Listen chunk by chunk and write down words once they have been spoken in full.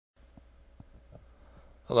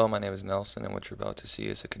Hello, my name is Nelson, and what you're about to see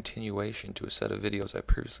is a continuation to a set of videos I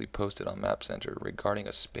previously posted on Map Center regarding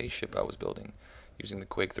a spaceship I was building using the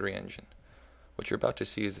Quake III engine. What you're about to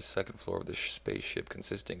see is the second floor of the spaceship,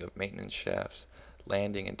 consisting of maintenance shafts,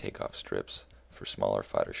 landing and takeoff strips for smaller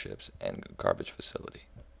fighter ships, and garbage facility.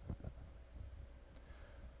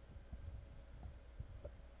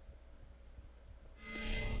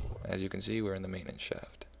 As you can see, we're in the maintenance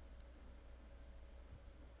shaft.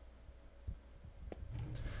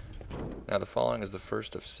 Now the following is the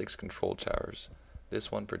first of 6 control towers,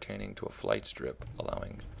 this one pertaining to a flight strip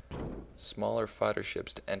allowing smaller fighter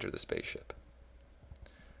ships to enter the spaceship.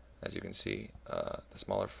 As you can see, the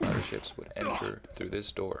smaller fighter ships would enter through this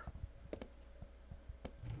door.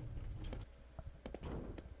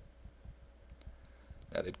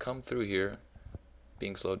 Now they'd come through here,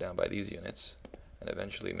 being slowed down by these units, and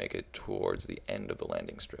eventually make it towards the end of the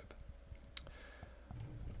landing strip.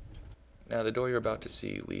 Now the door you're about to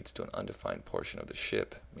see leads to an undefined portion of the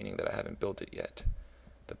ship, meaning that I haven't built it yet.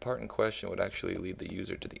 The part in question would actually lead the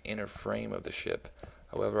user to the inner frame of the ship,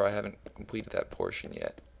 however I haven't completed that portion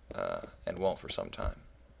yet, and won't for some time.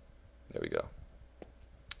 There we go.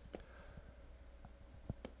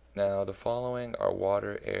 Now the following are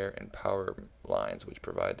water, air, and power lines which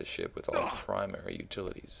provide the ship with all primary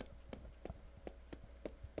utilities.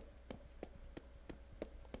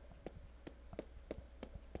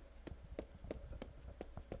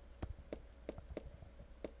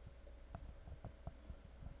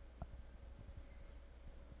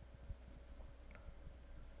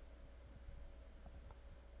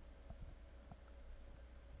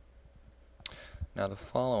 Now the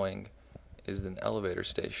following is an elevator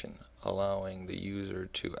station, allowing the user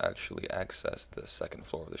to actually access the second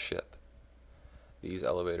floor of the ship. These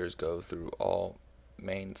elevators go through all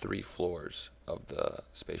main 3 floors of the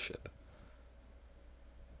spaceship.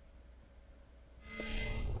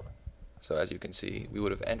 So as you can see, we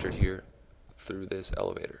would have entered here through this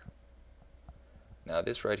elevator. Now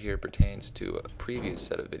this right here pertains to a previous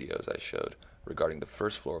set of videos I showed regarding the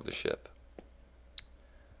first floor of the ship.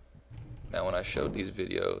 Now when I showed these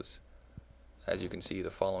videos, as you can see, the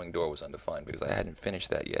following door was undefined because I hadn't finished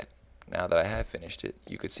that yet. Now that I have finished it,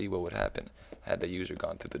 you could see what would happen had the user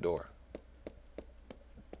gone through the door.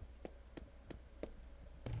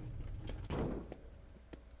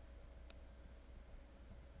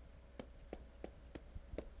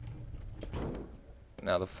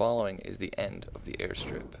 Now the following is the end of the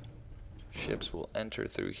airstrip. Ships will enter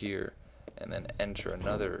through here and then enter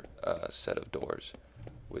another set of doors,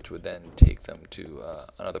 which would then take them to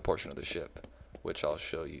another portion of the ship, which I'll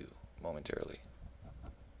show you momentarily.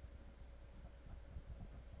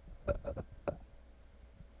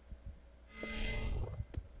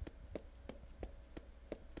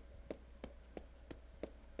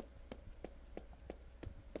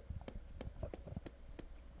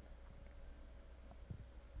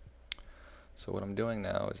 So what I'm doing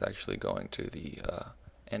now is actually going to the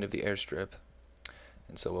end of the airstrip.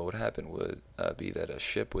 And so what would happen would be that a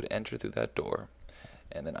ship would enter through that door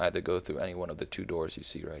and then either go through any one of the 2 doors you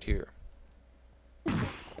see right here.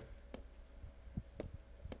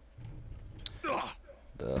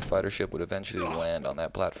 The fighter ship would eventually land on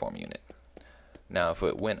that platform unit. Now if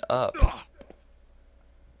it went up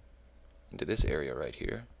into this area right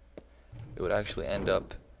here, it would actually end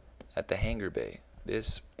up at the hangar bay.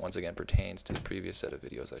 This once again pertains to the previous set of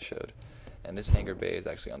videos I showed, and this hangar bay is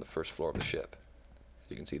actually on the first floor of the ship.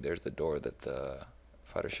 You can see there's the door that the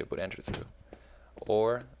fighter ship would enter through,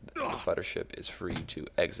 or the fighter ship is free to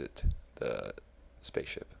exit the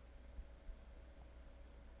spaceship.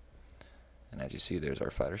 And as you see, there's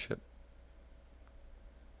our fighter ship.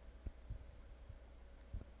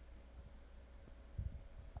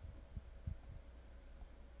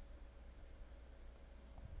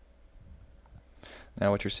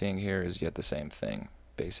 Now what you're seeing here is yet the same thing.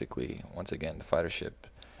 Basically, once again, the fighter ship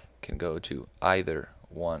can go to either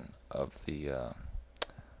one of the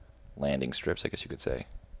landing strips, I guess you could say.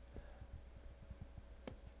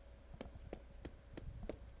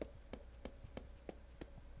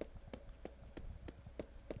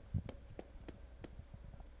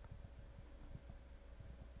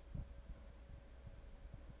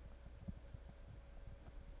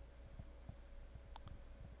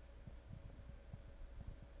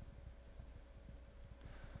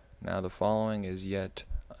 Now the following is yet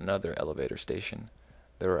another elevator station.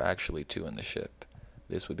 There are actually 2 in the ship.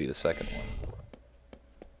 This would be the second one.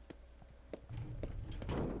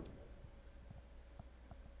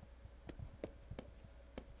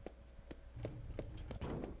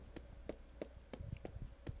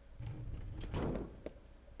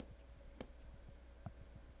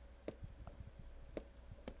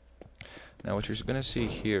 Now what you're going to see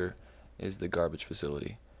here is the garbage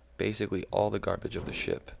facility. Basically all the garbage of the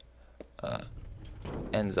ship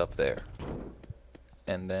ends up there,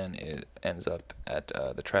 and then it ends up at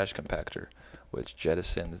the trash compactor, which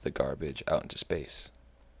jettisons the garbage out into space,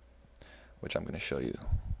 which I'm going to show you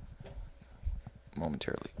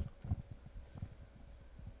momentarily.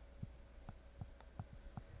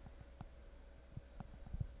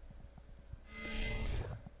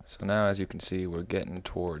 So now, as you can see, we're getting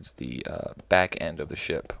towards the back end of the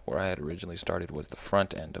ship. Where I had originally started was the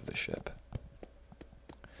front end of the ship.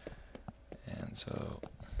 And so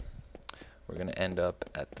we're going to end up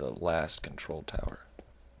at the last control tower.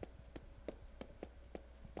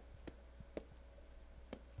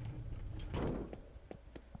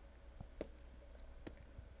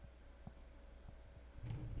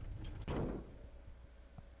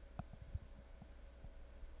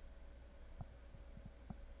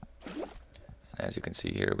 As you can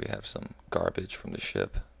see here, we have some garbage from the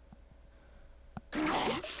ship.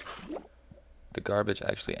 The garbage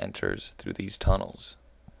actually enters through these tunnels.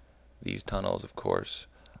 These tunnels, of course,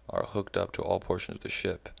 are hooked up to all portions of the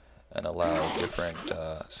ship and allow different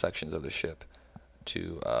sections of the ship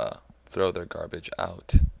to throw their garbage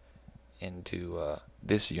out into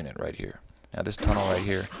this unit right here. Now this tunnel right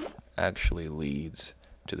here actually leads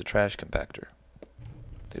to the trash compactor.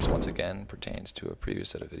 This once again pertains to a previous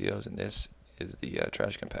set of videos, and this is the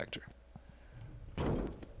trash compactor.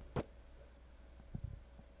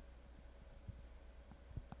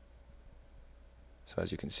 So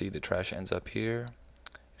as you can see, the trash ends up here,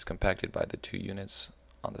 is compacted by the two units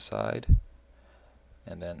on the side,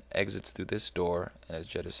 and then exits through this door and is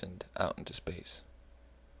jettisoned out into space.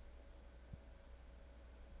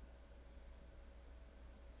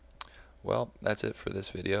 Well, that's it for this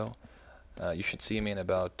video. You should see me in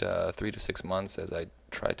about 3 to 6 months as I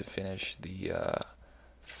try to finish the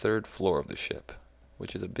third floor of the ship,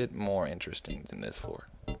 which is a bit more interesting than this floor.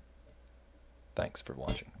 Thanks for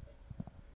watching.